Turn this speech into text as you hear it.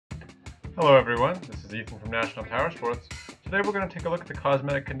Hello everyone, this is Ethan from National Powersports. Today we're going to take a look at the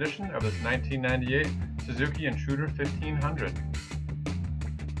cosmetic condition of this 1998 Suzuki Intruder 1500.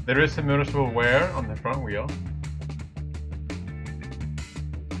 There is some noticeable wear on the front wheel.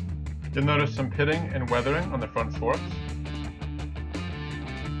 You'll notice some pitting and weathering on the front forks.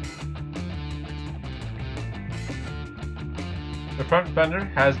 The front fender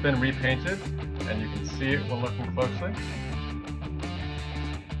has been repainted, and you can see it when looking closely.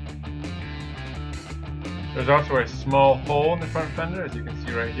 There's also a small hole in the front fender, as you can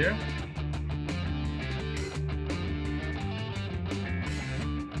see right here.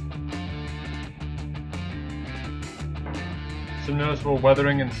 Some noticeable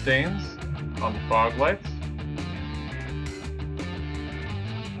weathering and stains on the fog lights.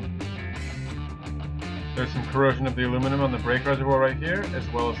 There's some corrosion of the aluminum on the brake reservoir right here, as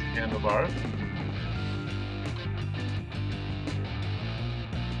well as the handlebars.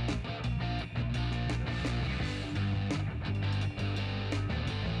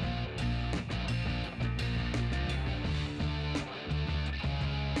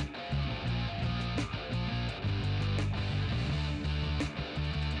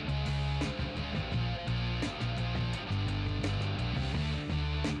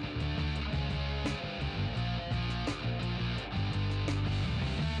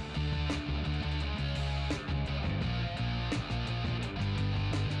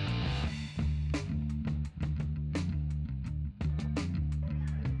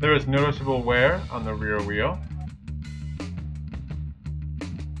 There is noticeable wear on the rear wheel.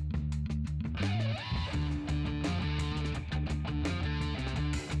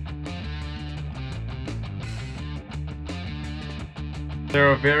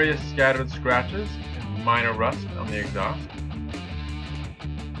 There are various scattered scratches and minor rust on the exhaust.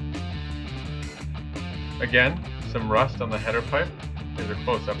 Again, some rust on the header pipe. Here's a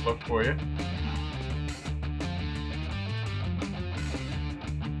close-up look for you.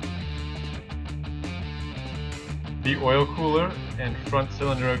 The oil cooler and front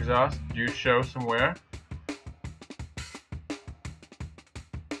cylinder exhaust do show some wear.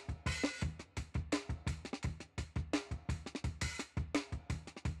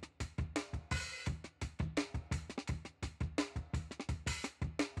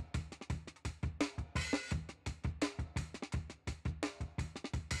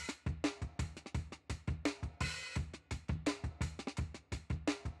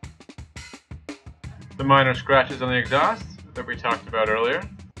 The minor scratches on the exhaust that we talked about earlier.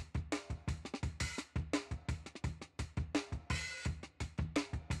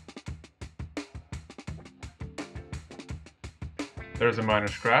 There's a minor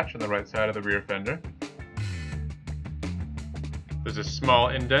scratch on the right side of the rear fender. There's a small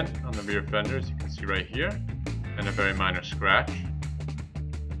indent on the rear fender, as you can see right here, and a very minor scratch.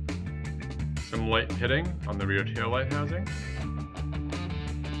 Some light pitting on the rear taillight housing.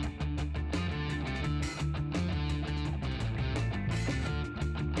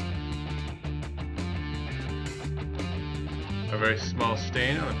 A very small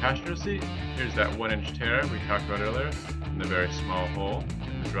stain on the passenger seat. Here's that 1-inch tear we talked about earlier, and the very small hole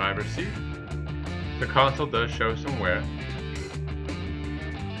in the driver's seat. The console does show some wear.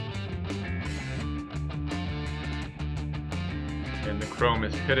 And the chrome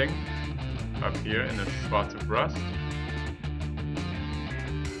is pitting up here, and there's spots of rust.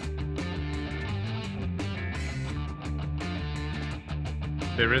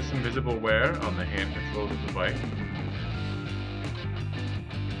 There is some visible wear on the hand controls of the bike.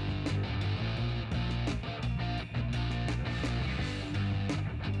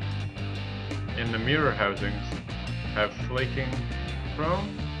 And the mirror housings have flaking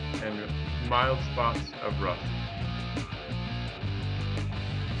chrome and mild spots of rust.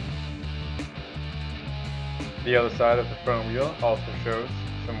 The other side of the front wheel also shows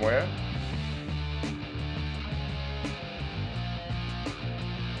some wear.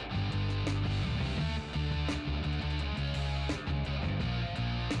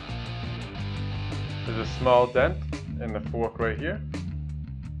 There's a small dent in the fork right here.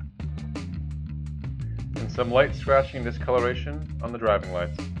 And some light scratching and discoloration on the driving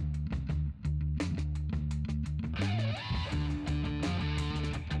lights.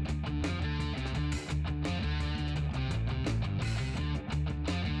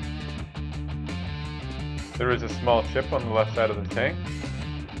 There is a small chip on the left side of the tank.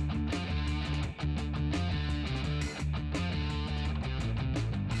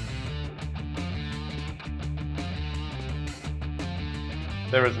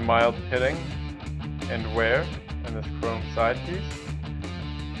 There is mild pitting and wear in this chrome side piece.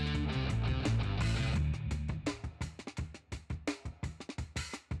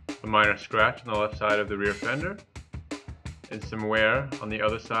 a minor scratch on the left side of the rear fender, and some wear on the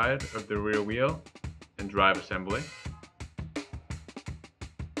other side of the rear wheel and drive assembly.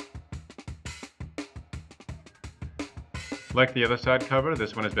 Like the other side cover,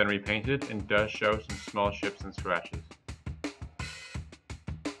 this one has been repainted and does show some small chips and scratches.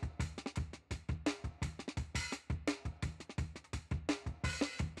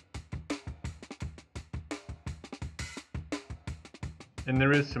 And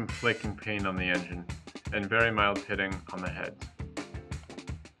there is some flaking paint on the engine and very mild pitting on the heads.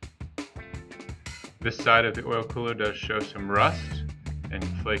 This side of the oil cooler does show some rust and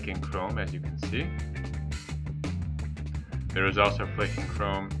flaking chrome, as you can see. There is also flaking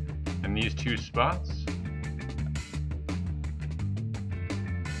chrome in these two spots.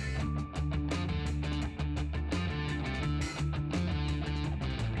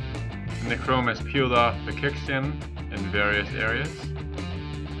 And the chrome has peeled off the kickstand in various areas.